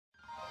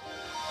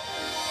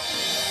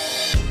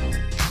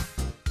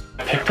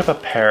picked up a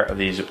pair of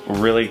these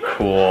really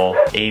cool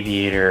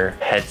aviator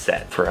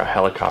headset for a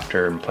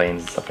helicopter and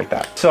planes and stuff like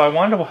that. So I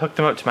wanted to hook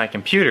them up to my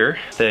computer.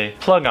 The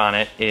plug on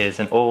it is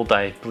an old,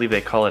 I believe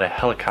they call it a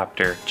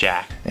helicopter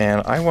jack.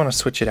 And I want to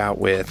switch it out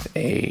with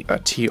a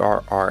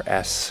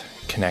TRRS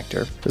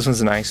connector. This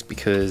one's nice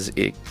because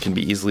it can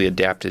be easily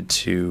adapted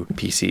to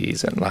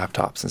PCs and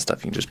laptops and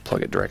stuff. You can just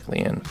plug it directly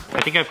in.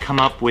 I think I've come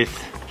up with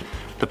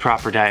the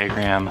proper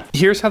diagram.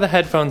 Here's how the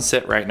headphones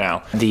sit right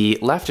now. The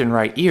left and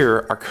right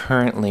ear are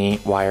currently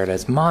wired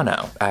as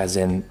mono, as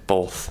in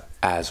both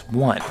as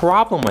one.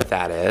 Problem with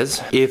that is,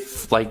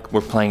 if like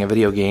we're playing a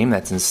video game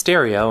that's in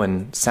stereo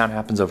and sound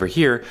happens over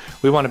here,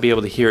 we want to be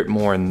able to hear it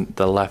more in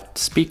the left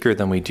speaker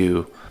than we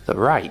do the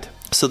right.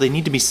 So they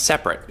need to be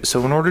separate.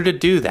 So in order to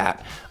do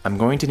that, I'm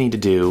going to need to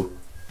do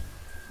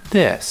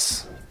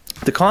this.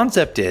 The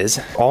concept is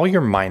all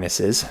your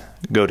minuses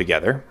go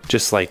together,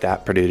 just like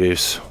that,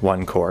 produce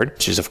one chord,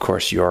 which is of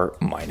course your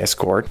minus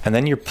chord. And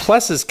then your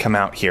pluses come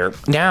out here.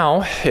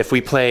 Now, if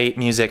we play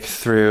music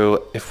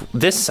through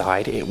this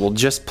side, it will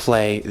just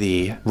play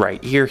the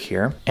right ear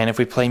here. And if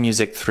we play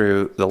music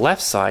through the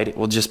left side, it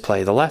will just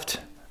play the left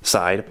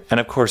side. And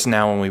of course,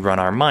 now when we run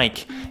our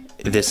mic,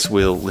 this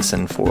will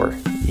listen for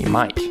the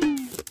mic.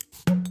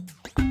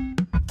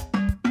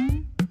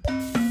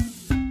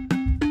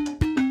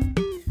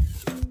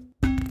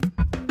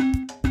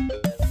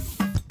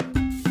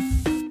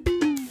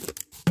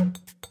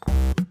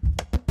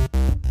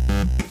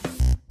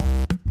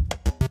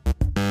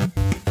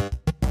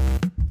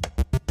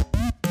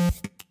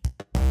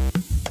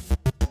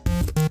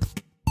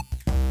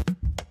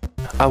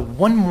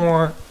 One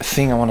more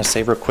thing I want to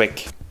say real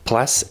quick.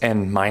 Plus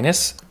and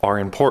minus are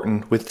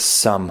important with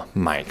some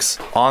mics.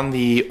 On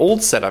the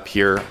old setup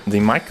here, the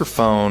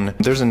microphone,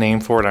 there's a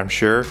name for it, I'm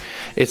sure.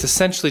 It's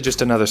essentially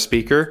just another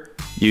speaker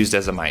used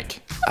as a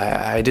mic.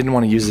 I didn't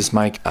want to use this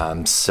mic,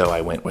 so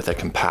I went with a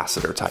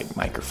capacitor type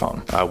microphone,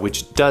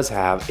 which does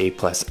have a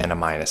plus and a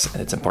minus,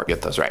 and it's important to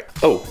get those right.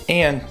 Oh,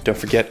 and don't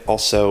forget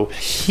also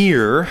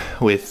here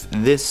with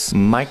this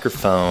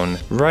microphone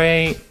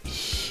right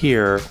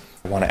here,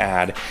 I want to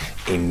add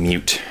a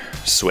mute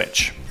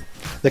switch.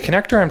 The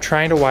connector I'm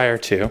trying to wire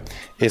to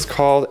is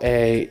called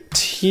a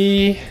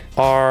TRRS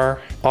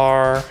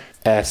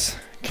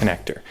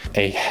connector.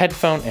 A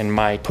headphone and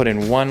mic put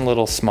in one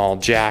little small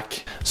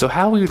jack. So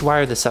how we would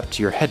wire this up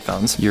to your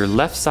headphones, your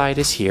left side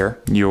is here,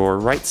 your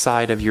right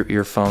side of your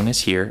earphone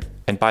is here,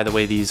 and by the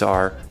way, this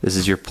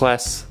is your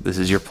plus, this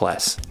is your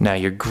plus. Now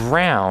your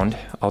ground,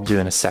 I'll do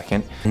in a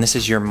second, and this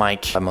is your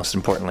mic, most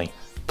importantly,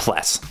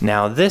 plus.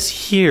 Now this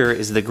here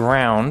is the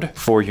ground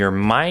for your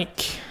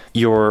mic,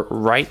 your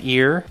right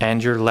ear,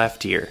 and your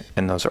left ear,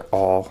 and those are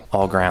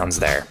all grounds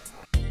there.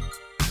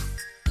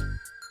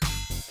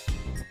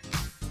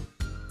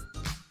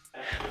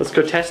 Let's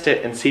go test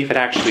it and see if it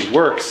actually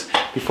works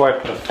before I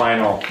put a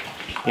final,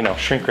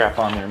 shrink wrap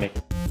on there.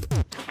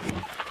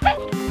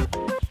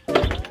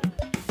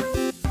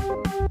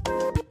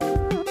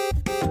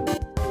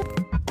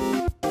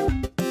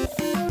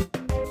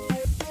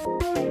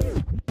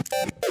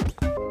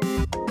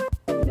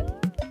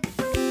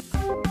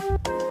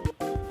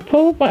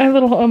 Pull up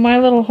my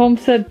little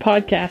homestead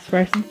podcast,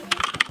 Bryson.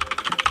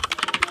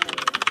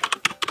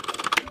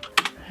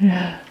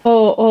 Yeah.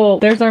 Oh,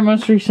 there's our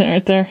most recent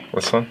right there.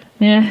 This one?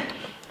 Yeah.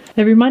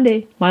 Every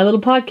Monday, my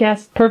little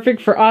podcast.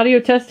 Perfect for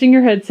audio testing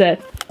your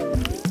headset.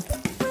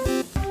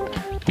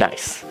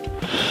 Nice.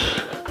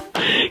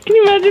 Can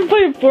you imagine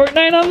playing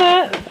Fortnite on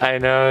that? I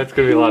know, it's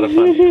gonna be a lot of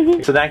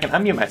fun. So then I can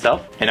unmute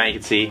myself, and now you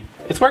can see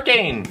it's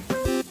working.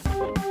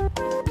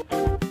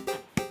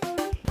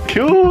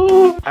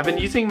 Cool! I've been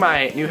using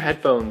my new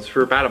headphones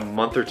for about a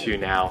month or two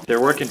now. They're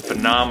working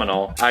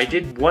phenomenal. I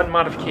did one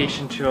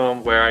modification to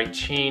them where I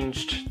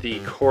changed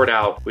the cord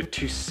out with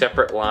two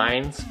separate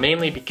lines,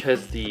 mainly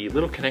because the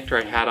little connector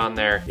I had on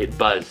there, it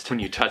buzzed when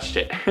you touched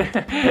it.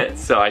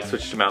 So I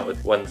switched them out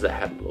with ones that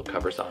had little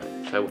covers on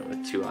it. So I went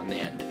with two on the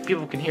end.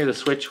 People can hear the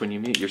switch when you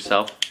mute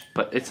yourself,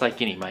 but it's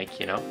like any mic,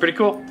 Pretty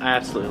cool. I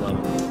absolutely love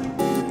it.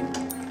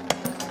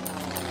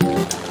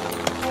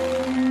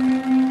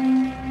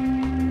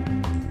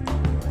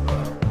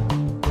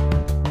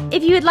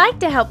 If you would like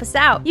to help us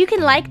out, you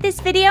can like this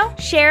video,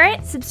 share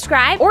it,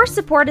 subscribe, or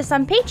support us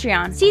on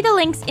Patreon. See the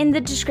links in the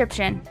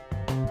description.